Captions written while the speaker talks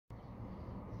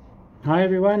Hi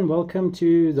everyone, welcome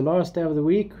to the last day of the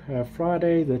week,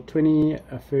 Friday the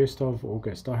 21st of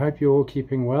August. I hope you're all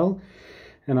keeping well,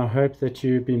 and I hope that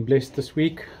you've been blessed this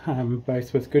week,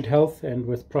 both with good health and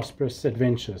with prosperous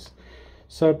adventures.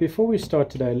 So before we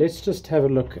start today, let's just have a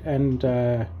look and,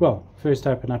 first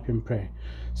open up in prayer.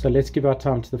 So let's give our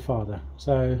time to the Father.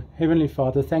 So Heavenly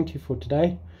Father, thank you for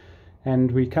today.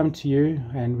 And we come to you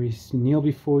and we kneel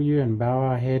before you and bow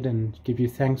our head and give you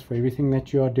thanks for everything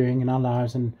that you are doing in our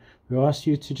lives. And we ask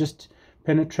you to just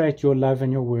penetrate your love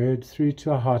and your word through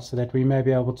to our hearts so that we may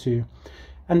be able to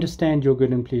understand your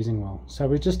good and pleasing will. So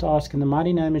we just ask in the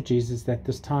mighty name of Jesus that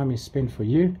this time is spent for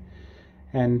you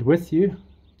and with you.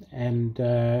 And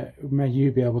may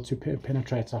you be able to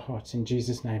penetrate our hearts in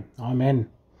Jesus' name.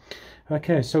 Amen.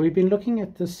 Okay, so we've been looking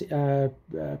at this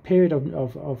period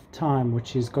of time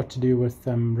which has got to do with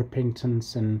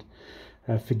repentance and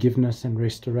forgiveness and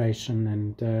restoration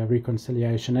and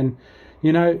reconciliation. And,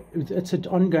 you know, it's an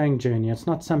ongoing journey. It's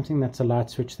not something that's a light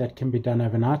switch that can be done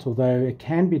overnight, although it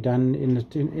can be done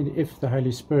if the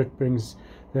Holy Spirit brings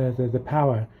the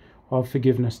power of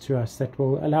forgiveness to us that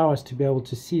will allow us to be able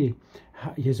to see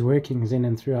his workings in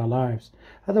and through our lives.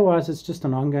 Otherwise, it's just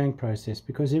an ongoing process,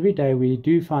 because every day we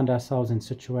do find ourselves in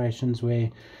situations where,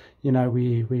 you know,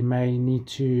 we may need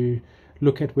to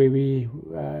look at where we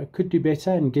could do better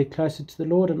and get closer to the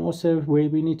Lord, and also where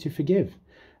we need to forgive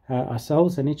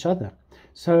ourselves and each other.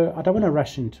 So I don't want to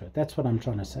rush into it. That's what I'm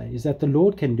trying to say, is that the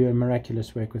Lord can do a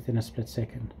miraculous work within a split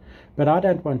second. But I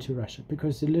don't want to rush it,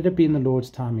 because let it be in the Lord's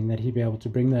timing that he be able to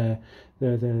bring the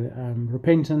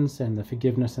repentance and the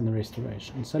forgiveness and the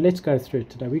restoration. So let's go through it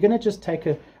today. We're going to just take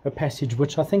a passage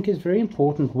which I think is very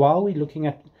important while we're looking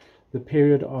at the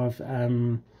period of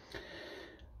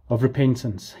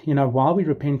repentance. You know, while we're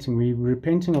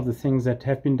repenting of the things that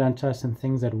have been done to us and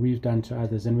things that we've done to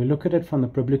others. And we look at it from the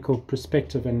biblical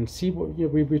perspective and see what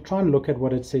we try and look at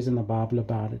what it says in the Bible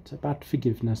about it, about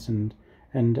forgiveness and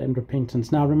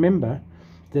repentance. Now remember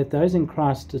that those in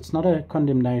Christ, it's not a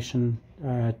condemnation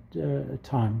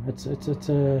time. It's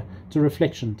a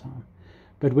reflection time.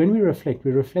 But when we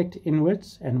reflect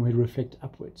inwards, and we reflect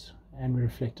upwards, and we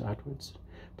reflect outwards.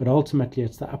 But ultimately,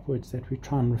 it's the upwards that we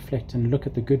try and reflect and look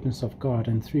at the goodness of God,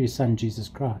 and through his Son, Jesus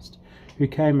Christ, who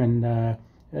came and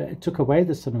took away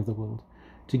the sin of the world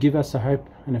to give us a hope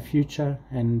and a future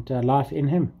and life in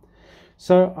him.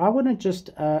 So I want to just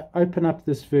open up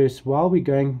this verse while we're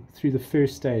going through the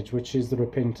first stage, which is the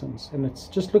repentance. And it's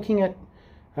just looking at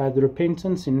the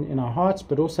repentance in our hearts,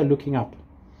 but also looking up.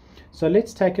 So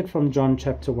let's take it from John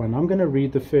chapter 1. I'm going to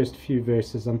read the first few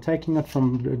verses. I'm taking it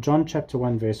from John chapter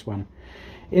 1, verse 1.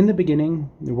 In the beginning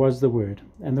was the Word,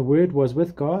 and the Word was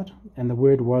with God, and the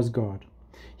Word was God.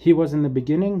 He was in the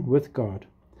beginning with God.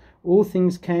 All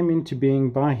things came into being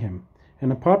by him, and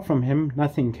apart from him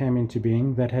nothing came into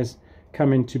being that has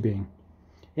come into being.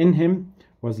 In him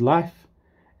was life,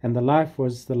 and the life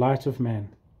was the light of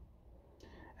man.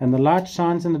 And the light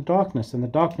shines in the darkness, and the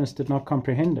darkness did not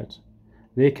comprehend it.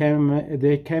 There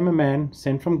came a man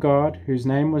sent from God, whose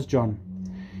name was John.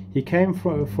 He came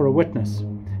for a witness,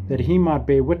 that he might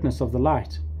bear witness of the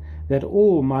light, that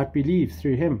all might believe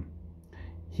through him.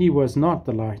 He was not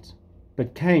the light,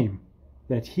 but came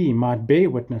that he might bear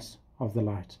witness of the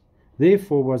light.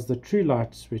 Therefore was the true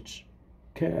light which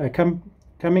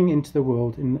coming into the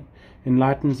world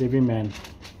enlightens every man.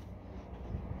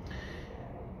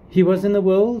 He was in the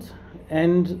world,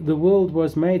 and the world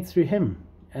was made through him,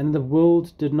 and the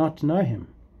world did not know him.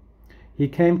 He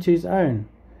came to his own,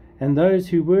 and those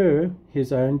who were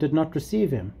his own did not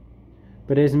receive him.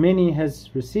 But as many as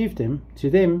received him, to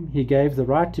them he gave the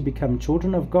right to become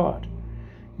children of God,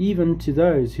 even to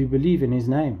those who believe in his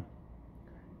name,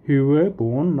 who were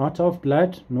born not of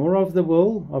blood, nor of the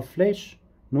will of flesh,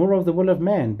 nor of the will of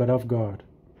man, but of God.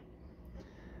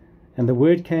 And the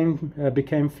Word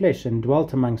became flesh and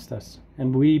dwelt amongst us,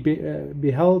 and we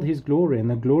beheld his glory, and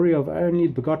the glory of only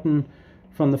begotten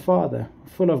from the Father,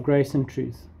 full of grace and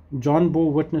truth. John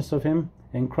bore witness of him,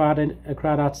 and cried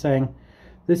out, saying,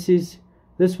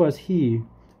 This was he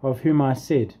of whom I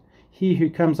said, He who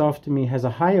comes after me has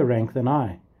a higher rank than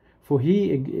I, for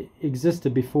he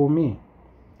existed before me.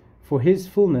 For his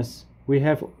fullness we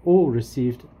have all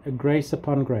received a grace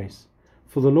upon grace.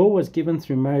 For the law was given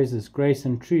through Moses, grace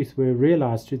and truth were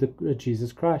realized through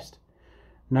Jesus Christ.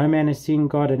 No man has seen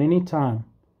God at any time.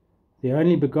 The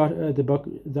only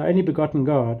begotten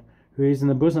God, who is in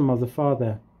the bosom of the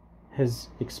Father, has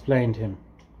explained him.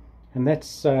 And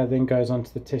that's then goes on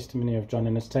to the testimony of John,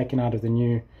 and it's taken out of the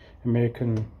New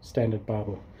American Standard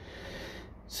Bible.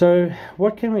 So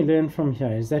what can we learn from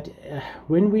here is that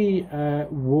when we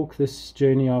walk this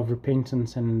journey of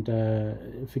repentance and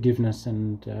forgiveness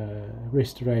and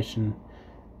restoration,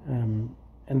 and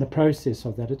the process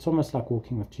of that, it's almost like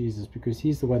walking with Jesus, because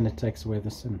he's the one that takes away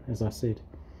the sin. As I said,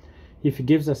 he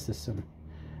forgives us the sin,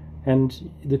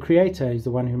 and the Creator is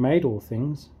the one who made all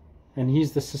things, and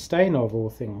he's the sustainer of all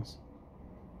things.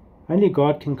 Only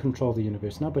God can control the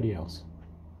universe, nobody else.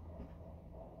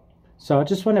 So I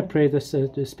just want to pray this,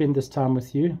 to spend this time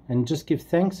with you and just give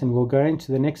thanks, and we'll go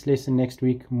into the next lesson next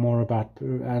week more about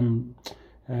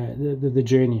the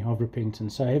journey of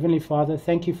repentance. So Heavenly Father,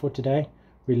 thank you for today.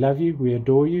 We love you, we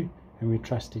adore you, and we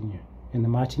trust in you. In the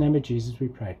mighty name of Jesus we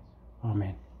pray.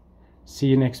 Amen. See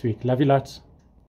you next week. Love you lots.